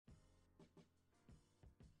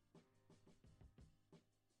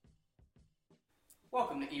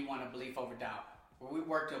Welcome to E1 of Belief Over Doubt, where we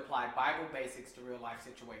work to apply Bible basics to real life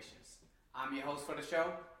situations. I'm your host for the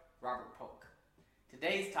show, Robert Polk.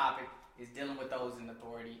 Today's topic is dealing with those in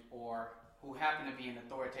authority or who happen to be in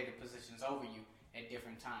authoritative positions over you at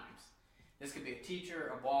different times. This could be a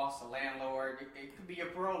teacher, a boss, a landlord, it could be a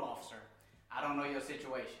parole officer. I don't know your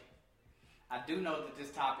situation. I do know that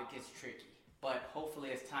this topic is tricky, but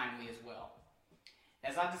hopefully it's timely as well.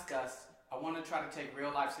 As I discussed, I want to try to take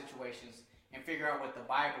real life situations and figure out what the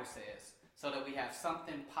Bible says so that we have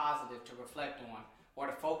something positive to reflect on or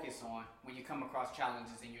to focus on when you come across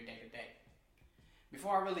challenges in your day-to-day.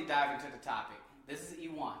 Before I really dive into the topic, this is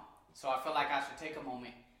E1, so I feel like I should take a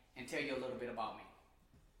moment and tell you a little bit about me.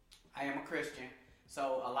 I am a Christian,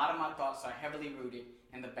 so a lot of my thoughts are heavily rooted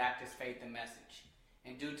in the Baptist faith and message.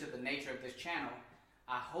 And due to the nature of this channel,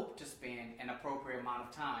 I hope to spend an appropriate amount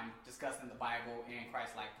of time discussing the Bible and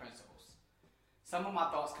Christ-like principles. Some of my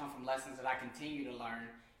thoughts come from lessons that I continue to learn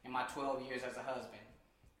in my 12 years as a husband,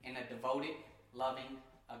 in a devoted, loving,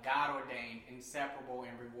 a God-ordained, inseparable,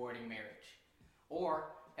 and rewarding marriage,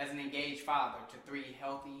 or as an engaged father to 3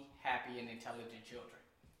 healthy, happy, and intelligent children.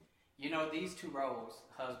 You know, these 2 roles,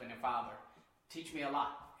 husband and father, teach me a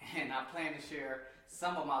lot, and I plan to share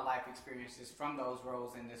some of my life experiences from those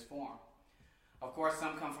roles in this form. Of course,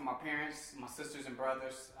 some come from my parents, my sisters and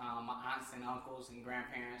brothers, my aunts and uncles and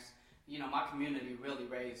grandparents. You know, my community really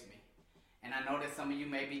raised me. And I know that some of you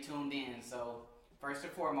may be tuned in, so first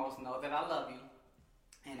and foremost, know that I love you,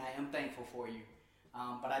 and I am thankful for you.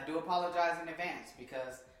 But I do apologize in advance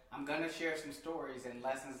because I'm going to share some stories and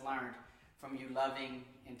lessons learned from you loving,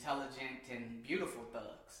 intelligent, and beautiful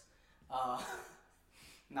thugs.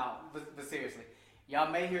 No, but seriously, y'all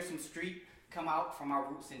may hear some street come out from our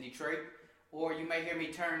roots in Detroit, or you may hear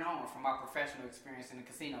me turn on from my professional experience in the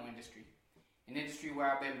casino industry. An industry where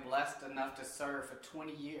I've been blessed enough to serve for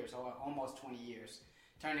 20 years, or almost 20 years,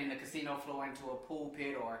 turning the casino floor into a pool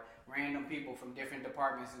pit or random people from different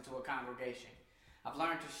departments into a congregation. I've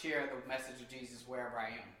learned to share the message of Jesus wherever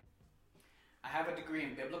I am. I have a degree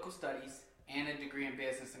in biblical studies and a degree in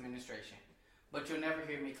business administration, but you'll never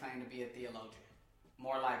hear me claim to be a theologian,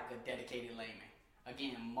 more like a dedicated layman.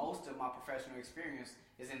 Again, most of my professional experience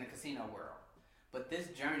is in the casino world, but this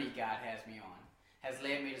journey God has me on has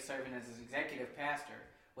led me to serving as an executive pastor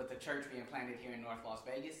with a church being planted here in North Las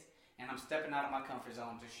Vegas, and I'm stepping out of my comfort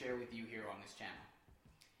zone to share with you here on this channel.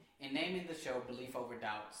 In naming the show Belief Over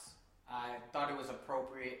Doubts, I thought it was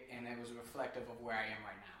appropriate and it was reflective of where I am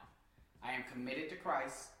right now. I am committed to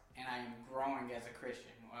Christ, and I am growing as a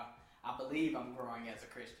Christian. Well, I believe I'm growing as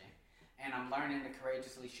a Christian, and I'm learning to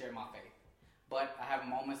courageously share my faith. But I have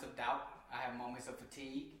moments of doubt, I have moments of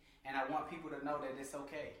fatigue, and I want people to know that it's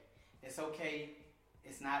okay. It's okay.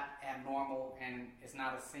 It's not abnormal, and it's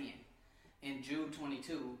not a sin. In Jude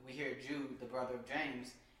 22, we hear Jude, the brother of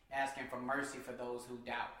James, asking for mercy for those who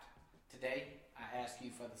doubt. Today, I ask you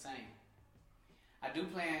for the same. I do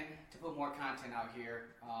plan to put more content out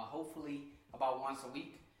here, hopefully about once a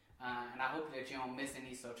week, and I hope that you don't miss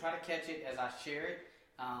any, so try to catch it as I share it.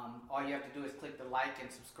 All you have to do is click the like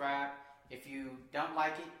and subscribe. If you don't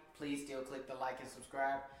like it, please still click the like and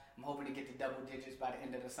subscribe. I'm hoping to get to double digits by the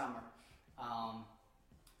end of the summer.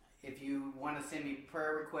 If you want to send me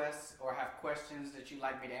prayer requests or have questions that you'd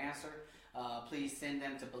like me to answer, please send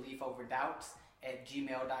them to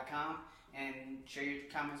beliefoverdoubts@gmail.com and share your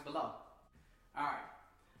comments below. Alright,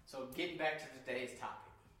 so getting back to today's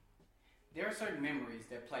topic. There are certain memories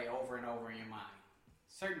that play over and over in your mind.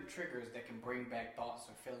 Certain triggers that can bring back thoughts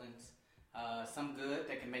or feelings. Some good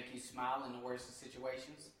that can make you smile in the worst of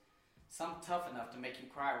situations. Some tough enough to make you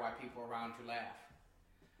cry while people around you laugh.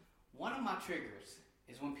 One of my triggers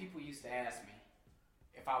is when people used to ask me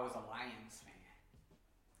if I was a Lions fan.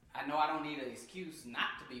 I know I don't need an excuse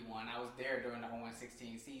not to be one. I was there during the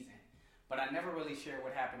 0-16 season. But I never really shared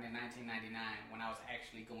what happened in 1999 when I was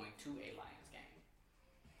actually going to a Lions game.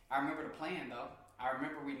 I remember the plan though. I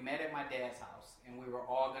remember we met at my dad's house and we were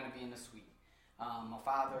all going to be in the suite. My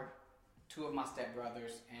father, 2 of my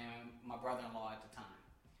stepbrothers, and my brother-in-law at the time.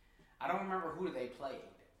 I don't remember who they played.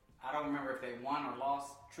 I don't remember if they won or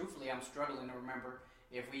lost. Truthfully, I'm struggling to remember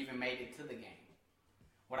if we even made it to the game.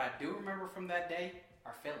 What I do remember from that day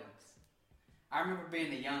are feelings. I remember being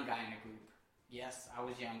the young guy in the group. Yes, I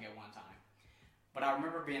was young at one time. But I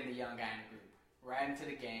remember being the young guy in the group, riding to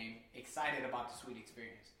the game, excited about the sweet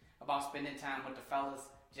experience, about spending time with the fellas,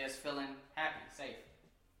 just feeling happy, safe.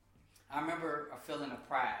 I remember a feeling of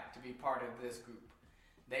pride to be part of this group.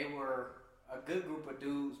 They were a good group of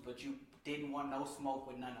dudes, but you didn't want no smoke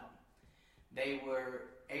with none of them. They were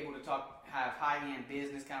able to have high-end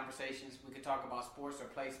business conversations. We could talk about sports or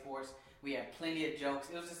play sports. We had plenty of jokes.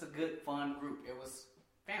 It was just a good, fun group. It was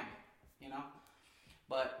family, you know.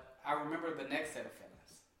 But I remember the next set of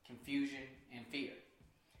feelings: confusion and fear.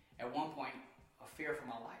 At one point, a fear for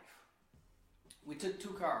my life. We took 2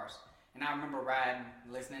 cars, and I remember riding,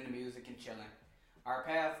 listening to music, and chilling. Our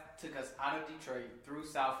path took us out of Detroit, through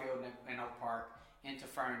Southfield and Oak Park, into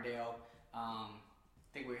Ferndale. I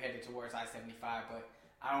think we were headed towards I-75, but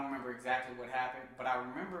I don't remember exactly what happened. But I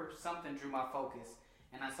remember something drew my focus,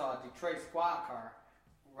 and I saw a Detroit squad car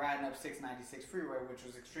riding up 696 freeway, which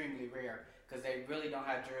was extremely rare because they really don't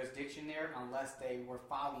have jurisdiction there unless they were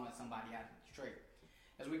following somebody out of Detroit.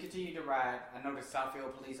 As we continued to ride, I noticed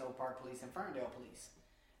Southfield Police, Oak Park Police, and Ferndale Police.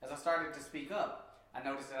 As I started to speak up, I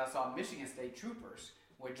noticed that I saw Michigan State troopers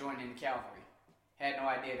were joining the cavalry. Had no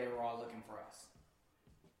idea they were all looking for us.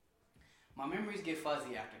 My memories get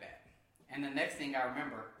fuzzy after that, and the next thing I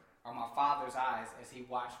remember are my father's eyes as he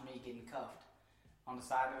watched me getting cuffed on the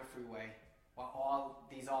side of the freeway while all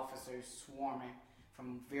these officers swarming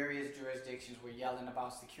from various jurisdictions were yelling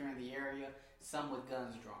about securing the area, some with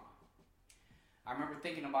guns drawn. I remember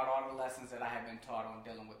thinking about all the lessons that I had been taught on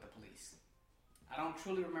dealing with the police. I don't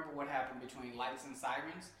truly remember what happened between lights and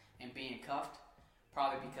sirens and being cuffed,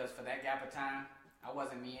 probably because for that gap of time, I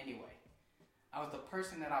wasn't me anyway. I was the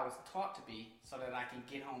person that I was taught to be so that I can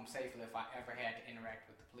get home safely if I ever had to interact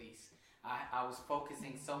with the police. I was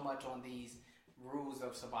focusing so much on these rules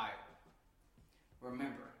of survival.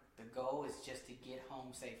 Remember, the goal is just to get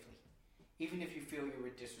home safely. Even if you feel you were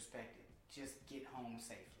disrespected, just get home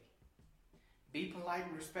safely. Be polite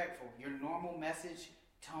and respectful. Your normal message,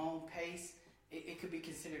 tone, pace, it could be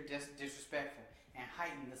considered disrespectful and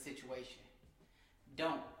heighten the situation.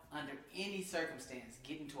 Don't, under any circumstance,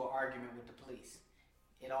 get into an argument with the police.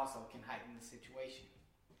 It also can heighten the situation.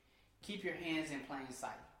 Keep your hands in plain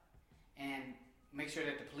sight and make sure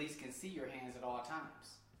that the police can see your hands at all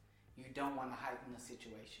times. You don't want to heighten the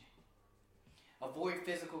situation. Avoid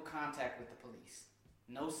physical contact with the police.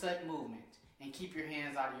 No sudden movement, and keep your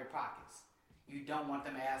hands out of your pockets. You don't want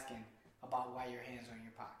them asking about why your hands are in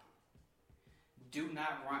your pocket. Do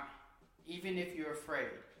not run. Even if you're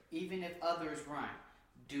afraid, even if others run,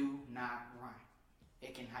 do not run.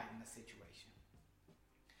 It can heighten the situation.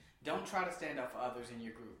 Don't try to stand up for others in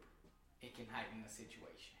your group. It can heighten the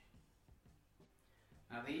situation.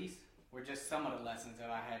 Now these were just some of the lessons that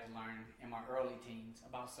I had to learn in my early teens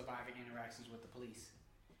about surviving interactions with the police.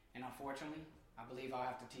 And unfortunately, I believe I'll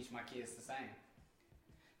have to teach my kids the same.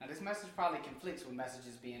 Now this message probably conflicts with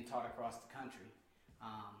messages being taught across the country.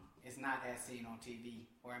 It's not as seen on TV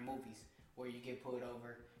or in movies where you get pulled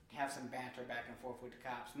over, have some banter back and forth with the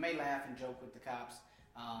cops, may laugh and joke with the cops,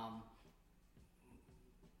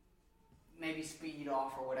 maybe speed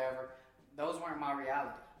off or whatever. Those weren't my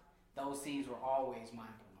reality. Those scenes were always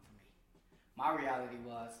mind-blowing for me. My reality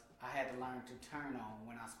was I had to learn to turn on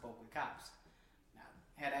when I spoke with cops. Now,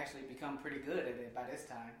 I had actually become pretty good at it by this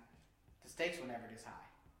time. The stakes were never this high.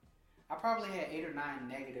 I probably had 8 or 9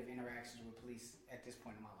 negative interactions with police at this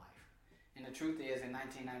point in my life. And the truth is, in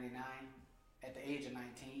 1999, at the age of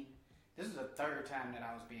 19, this was the 3rd time that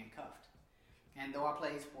I was being cuffed. And though I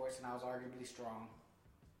played sports and I was arguably strong,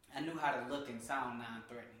 I knew how to look and sound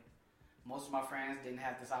non-threatening. Most of my friends didn't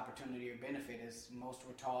have this opportunity or benefit, as most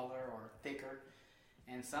were taller or thicker,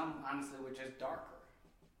 and some honestly were just darker.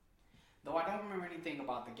 Though I don't remember anything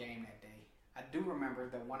about the game that day, I do remember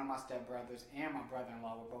that one of my stepbrothers and my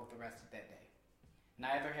brother-in-law were both arrested that day.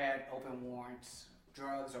 Neither had open warrants,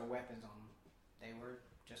 drugs, or weapons on them. They were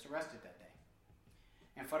just arrested that day.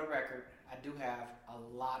 And for the record, I do have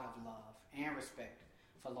a lot of love and respect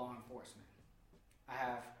for law enforcement. I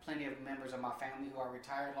have plenty of members of my family who are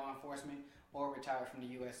retired law enforcement or retired from the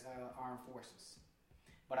U.S. Armed Forces.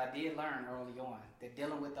 But I did learn early on that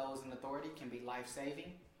dealing with those in authority can be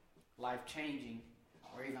life-saving, life-changing,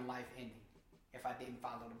 or even life-ending if I didn't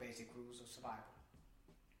follow the basic rules of survival.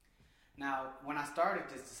 Now, when I started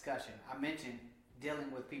this discussion, I mentioned dealing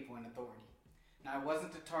with people in authority. Now, it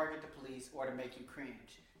wasn't to target the police or to make you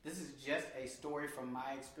cringe. This is just a story from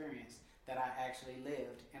my experience that I actually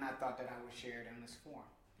lived, and I thought that I would share it in this forum.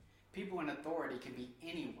 People in authority can be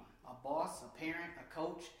anyone, a boss, a parent, a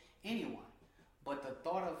coach, anyone. But the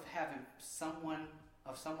thought of someone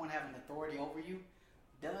having authority over you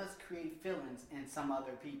does create feelings in some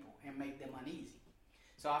other people and make them uneasy.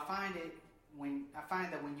 So I find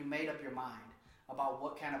that when you made up your mind about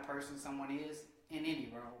what kind of person someone is in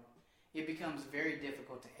any role, it becomes very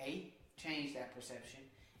difficult to A, change that perception,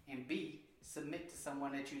 and B, submit to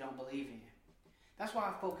someone that you don't believe in. That's why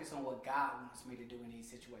I focus on what God wants me to do in these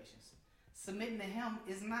situations. Submitting to him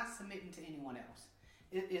is not submitting to anyone else.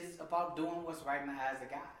 It is about doing what's right in the eyes of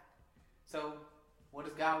God. So, what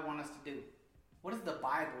does God want us to do? What does the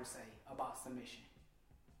Bible say about submission?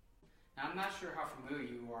 Now, I'm not sure how familiar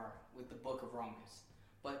you are with the book of Romans,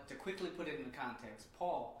 but to quickly put it in context,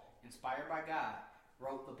 Paul, inspired by God,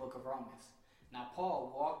 wrote the book of Romans. Now,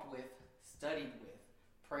 Paul walked with, studied with,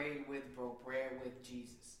 prayed with, broke bread with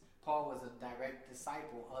Jesus. Paul was a direct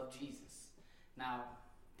disciple of Jesus. Now,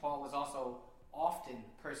 Paul was also often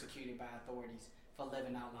persecuted by authorities for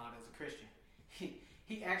living out loud as a Christian.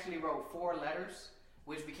 He actually wrote 4 letters,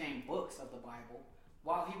 which became books of the Bible,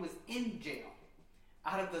 while he was in jail.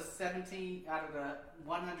 Out of the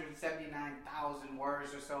 179,000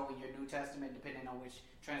 words or so in your New Testament, depending on which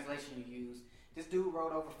translation you use, this dude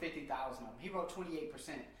wrote over 50,000 of them. He wrote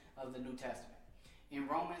 28% of the New Testament. In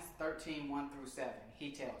Romans 13, 1 through 7,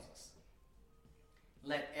 he tells us,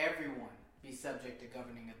 "Let everyone be subject to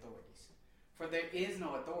governing authorities, for there is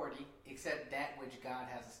no authority except that which God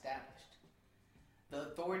has established. The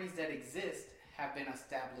authorities that exist have been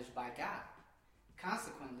established by God.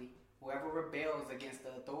 Consequently, whoever rebels against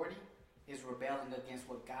the authority is rebelling against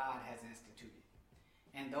what God has instituted.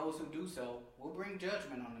 And those who do so will bring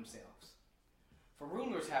judgment on themselves. For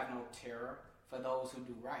rulers have no terror for those who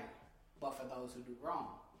do right, but for those who do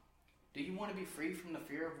wrong. Do you want to be free from the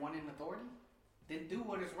fear of one in authority? Then do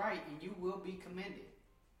what is right, and you will be commended.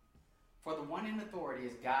 For the one in authority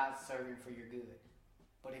is God's servant for your good.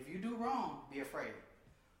 But if you do wrong, be afraid.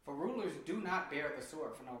 For rulers do not bear the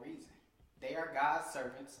sword for no reason. They are God's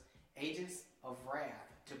servants, agents of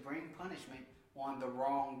wrath, to bring punishment on the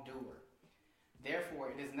wrongdoer. Therefore,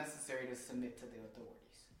 it is necessary to submit to the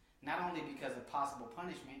authorities, not only because of possible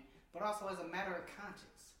punishment, but also as a matter of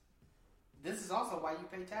conscience. This is also why you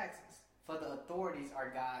pay taxes, for the authorities are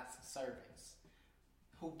God's servants,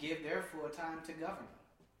 who give their full time to govern you.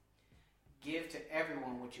 Give to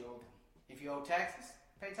everyone what you owe them. If you owe taxes,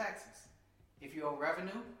 pay taxes. If you owe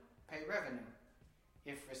revenue, pay revenue.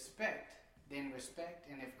 If respect, then respect,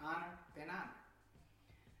 and if honor, then honor."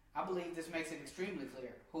 I believe this makes it extremely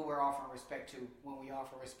clear who we're offering respect to when we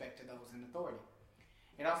offer respect to those in authority.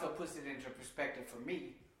 It also puts it into perspective for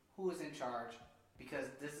me, who is in charge, because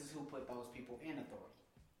this is who put those people in authority.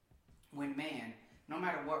 When man, no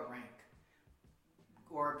matter what rank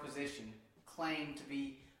or position, claim to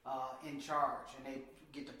be in charge and they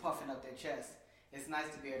get to puffing up their chest, it's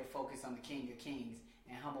nice to be able to focus on the King of Kings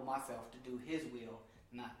and humble myself to do his will,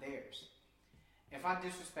 not theirs. If I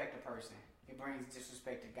disrespect a person, it brings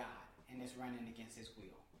disrespect to God, and it's running against his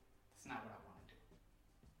will. That's not what I want to do.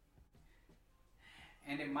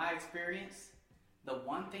 And in my experience, the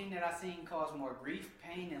one thing that I've seen cause more grief,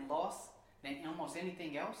 pain, and loss than almost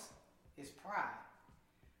anything else is pride.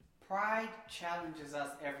 Pride challenges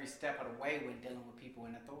us every step of the way when dealing with people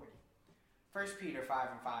in authority. 1 Peter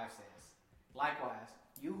 5:5 says, "Likewise,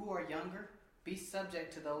 you who are younger, be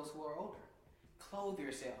subject to those who are older. Clothe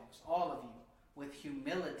yourselves, all of you, with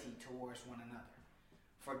humility towards one another.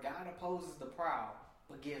 For God opposes the proud,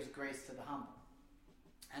 but gives grace to the humble."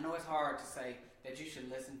 I know it's hard to say that you should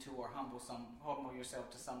listen to or humble yourself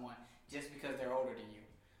to someone just because they're older than you,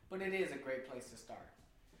 but it is a great place to start.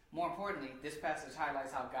 More importantly, this passage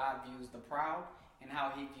highlights how God views the proud and how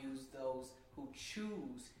he views those who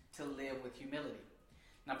choose to live with humility.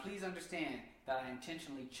 Now, please understand that I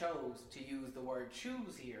intentionally chose to use the word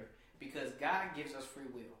choose here because God gives us free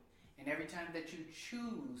will. And every time that you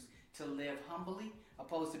choose to live humbly,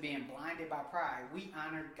 opposed to being blinded by pride, we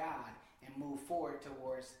honor God and move forward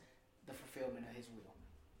towards the fulfillment of his will.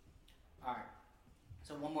 All right.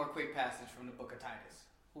 So one more quick passage from the book of Titus,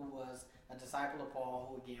 who was a disciple of Paul,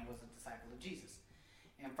 who again was a disciple of Jesus.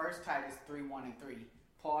 In 1 Titus 3:1 and 3,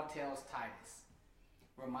 Paul tells Titus,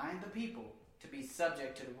 "Remind the people to be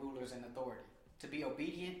subject to the rulers and authority, to be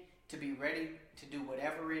obedient, to be ready to do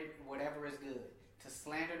whatever is good, to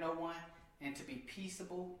slander no one, and to be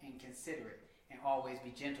peaceable and considerate, and always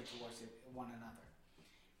be gentle towards one another."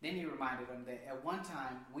 Then he reminded them that at one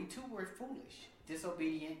time we too were foolish,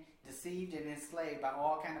 disobedient, deceived, and enslaved by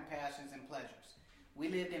all kinds of passions and pleasures. We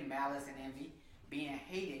lived in malice and envy, being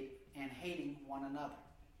hated and hating one another.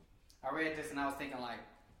 I read this and I was thinking like,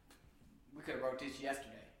 we could have wrote this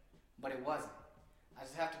yesterday, but it wasn't. I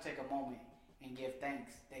just have to take a moment and give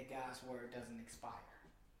thanks that God's word doesn't expire.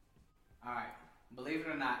 All right, believe it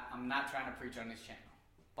or not, I'm not trying to preach on this channel,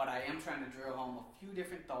 but I am trying to drill home a few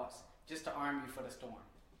different thoughts just to arm you for the storm.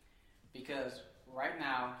 Because right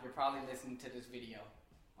now, you're probably listening to this video,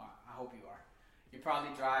 or I hope you are. You're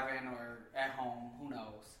probably driving or at home, who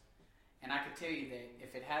knows. And I can tell you that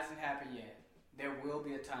if it hasn't happened yet, there will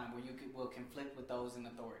be a time where you will conflict with those in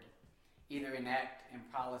authority. either in act and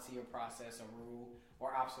policy or process or rule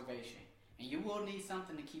or observation. And you will need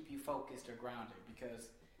something to keep you focused or grounded because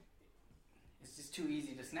it's just too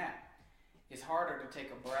easy to snap. It's harder to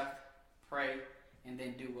take a breath, pray, and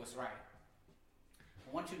then do what's right.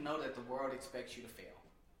 I want you to know that the world expects you to fail.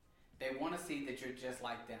 They want to see that you're just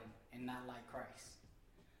like them and not like Christ.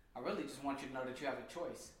 I really just want you to know that you have a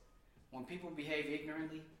choice. When people behave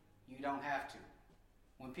ignorantly, you don't have to.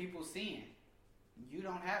 When people sin, you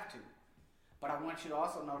don't have to. But I want you to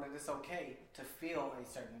also know that it's okay to feel a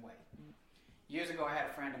certain way. Years ago, I had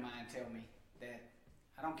a friend of mine tell me that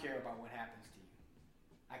I don't care about what happens to you.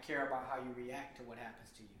 I care about how you react to what happens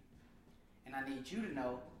to you. And I need you to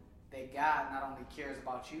know that God not only cares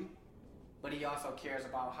about you, but he also cares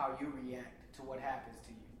about how you react to what happens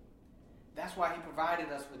to you. That's why he provided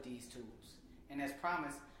us with these tools. And as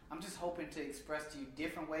promised, I'm just hoping to express to you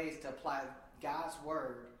different ways to apply God's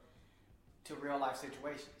word to real life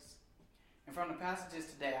situations. And from the passages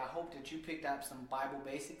today, I hope that you picked up some Bible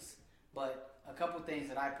basics, but a couple things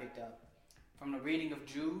that I picked up. From the reading of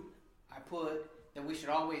Jude, I put that we should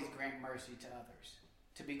always grant mercy to others.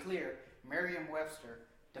 To be clear, Merriam-Webster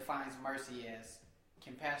defines mercy as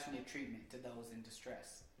compassionate treatment to those in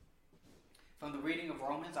distress. From the reading of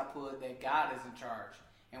Romans, I put that God is in charge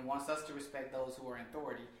and wants us to respect those who are in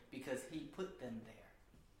authority because he put them there.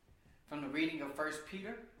 From the reading of 1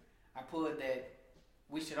 Peter, I put that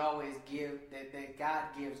we should always give, that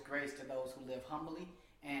God gives grace to those who live humbly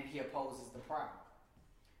and he opposes the proud.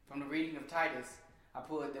 From the reading of Titus, I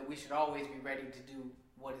put that we should always be ready to do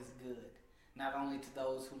what is good, not only to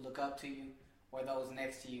those who look up to you or those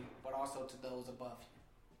next to you, but also to those above you.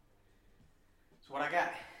 That's what I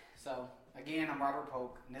got. So, again, I'm Robert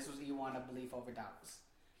Polk, and this was E1 of Belief Over Doubts.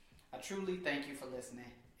 I truly thank you for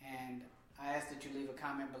listening, and I ask that you leave a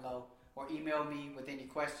comment below or email me with any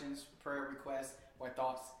questions, prayer requests, or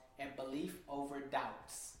thoughts at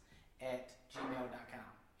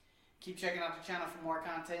beliefoverdoubts@gmail.com. Keep checking out the channel for more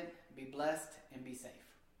content. Be blessed and be safe.